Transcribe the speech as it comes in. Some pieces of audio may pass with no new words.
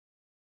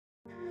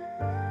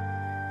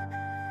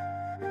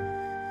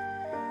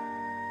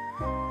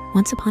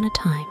Once upon a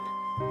time,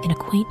 in a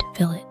quaint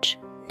village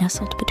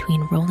nestled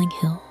between rolling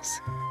hills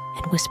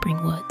and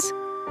whispering woods,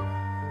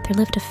 there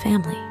lived a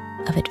family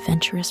of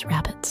adventurous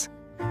rabbits.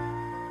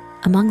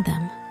 Among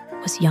them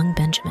was young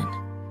Benjamin,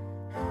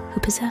 who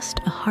possessed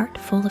a heart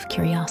full of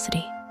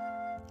curiosity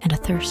and a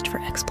thirst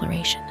for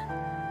exploration.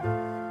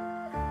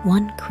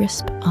 One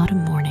crisp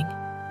autumn morning,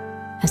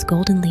 as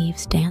golden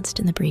leaves danced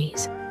in the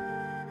breeze,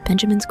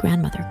 Benjamin's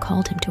grandmother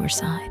called him to her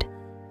side.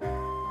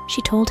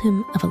 She told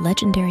him of a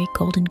legendary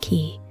golden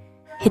key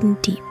hidden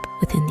deep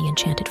within the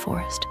enchanted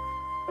forest,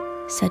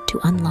 said to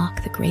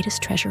unlock the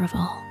greatest treasure of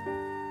all,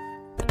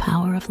 the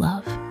power of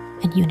love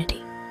and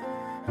unity.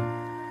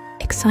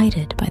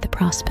 Excited by the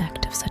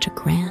prospect of such a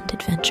grand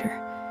adventure,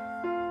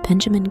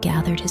 Benjamin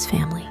gathered his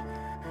family,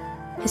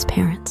 his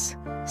parents,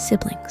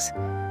 siblings,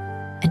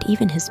 and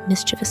even his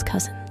mischievous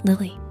cousin,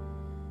 Lily.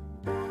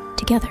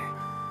 Together,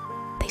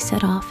 they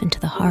set off into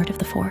the heart of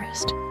the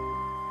forest,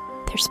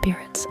 their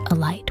spirits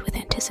alight with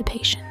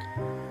anticipation.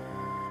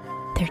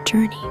 Their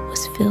journey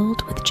was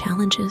filled with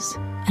challenges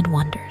and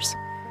wonders.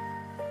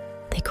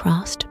 They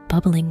crossed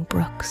bubbling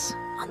brooks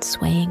on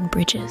swaying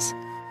bridges,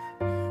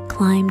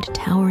 climbed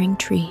towering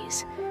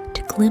trees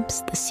to glimpse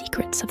the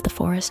secrets of the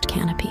forest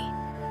canopy,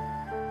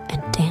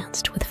 and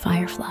danced with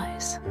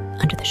fireflies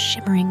under the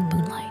shimmering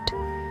moonlight.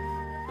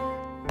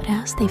 But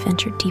as they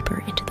ventured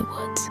deeper into the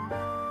woods,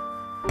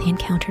 they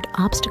encountered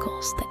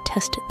obstacles that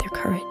tested their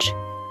courage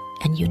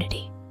and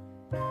unity.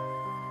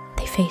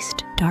 They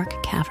faced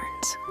dark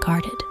caverns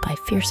guarded by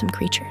fearsome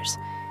creatures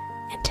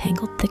and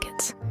tangled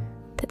thickets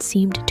that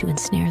seemed to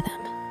ensnare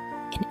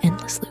them in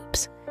endless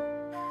loops.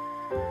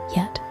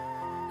 Yet,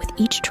 with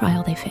each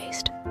trial they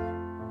faced,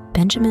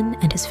 Benjamin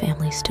and his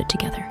family stood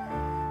together,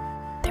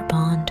 their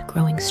bond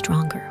growing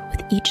stronger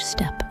with each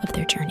step of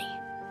their journey.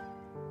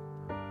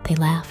 They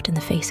laughed in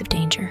the face of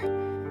danger,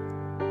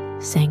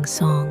 sang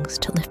songs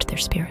to lift their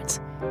spirits,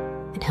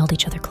 and held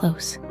each other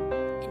close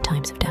in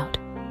times of doubt.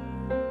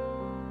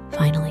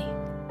 Finally,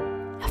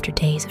 after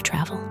days of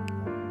travel,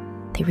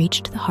 they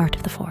reached the heart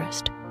of the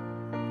forest,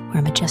 where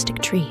a majestic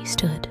tree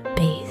stood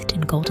bathed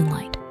in golden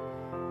light.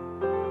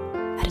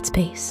 At its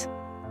base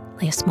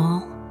lay a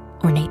small,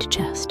 ornate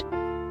chest,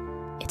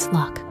 its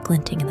lock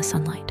glinting in the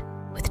sunlight.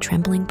 With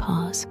trembling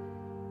paws,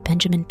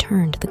 Benjamin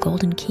turned the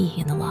golden key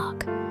in the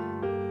lock,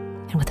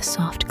 and with a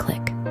soft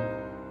click,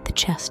 the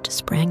chest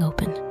sprang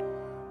open,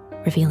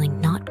 revealing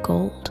not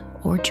gold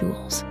or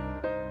jewels,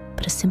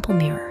 but a simple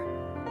mirror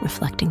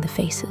reflecting the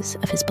faces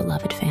of his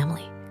beloved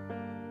family.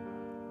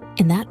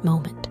 In that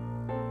moment,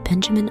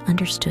 Benjamin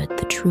understood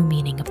the true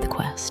meaning of the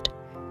quest.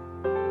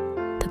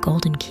 The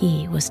golden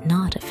key was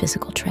not a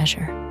physical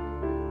treasure,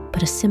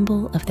 but a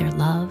symbol of their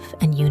love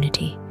and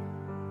unity,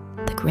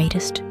 the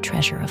greatest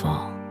treasure of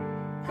all.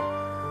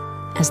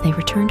 As they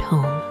returned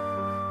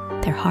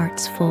home, their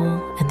hearts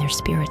full and their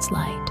spirits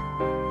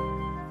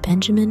light,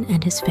 Benjamin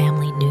and his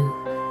family knew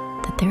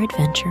that their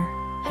adventure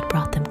had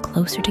brought them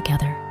closer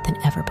together than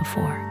ever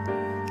before.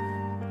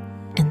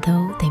 And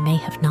though they may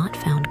have not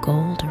found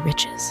gold or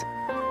riches,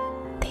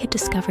 they had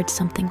discovered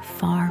something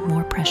far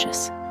more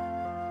precious: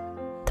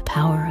 the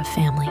power of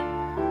family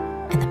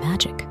and the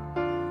magic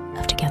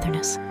of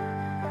togetherness.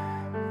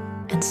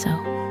 And so,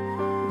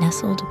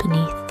 nestled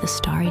beneath the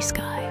starry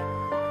sky,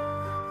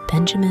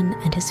 Benjamin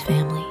and his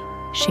family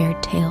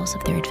shared tales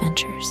of their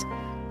adventures,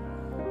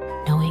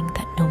 knowing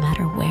that no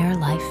matter where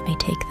life may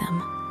take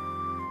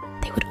them,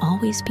 they would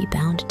always be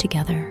bound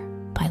together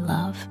by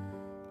love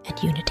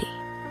and unity.